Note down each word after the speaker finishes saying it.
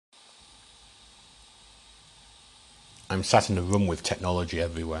I'm sat in a room with technology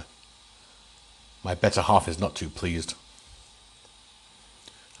everywhere. My better half is not too pleased.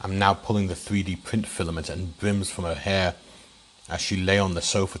 I'm now pulling the 3D print filament and brims from her hair as she lay on the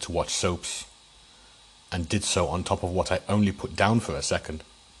sofa to watch soaps, and did so on top of what I only put down for a second.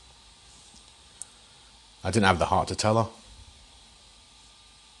 I didn't have the heart to tell her.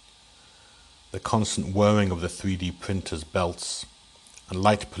 The constant whirring of the 3D printer's belts, and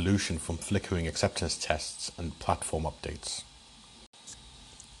light pollution from flickering acceptance tests and platform updates.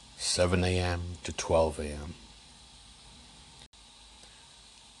 7 a.m. to 12 a.m.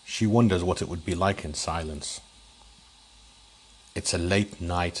 She wonders what it would be like in silence. It's a late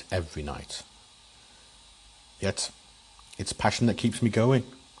night every night. Yet, it's passion that keeps me going.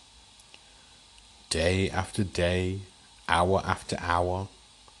 Day after day, hour after hour,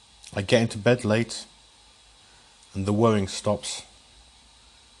 I get into bed late, and the whirring stops.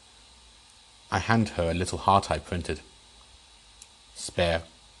 I hand her a little heart I printed. Spare.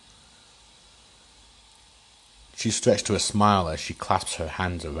 She's stretched to a smile as she clasps her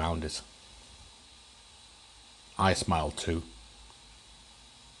hands around it. I smile too.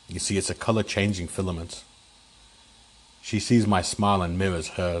 You see, it's a color-changing filament. She sees my smile and mirrors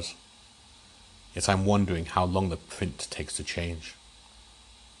hers. Yet I'm wondering how long the print takes to change.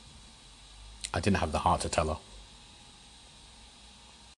 I didn't have the heart to tell her.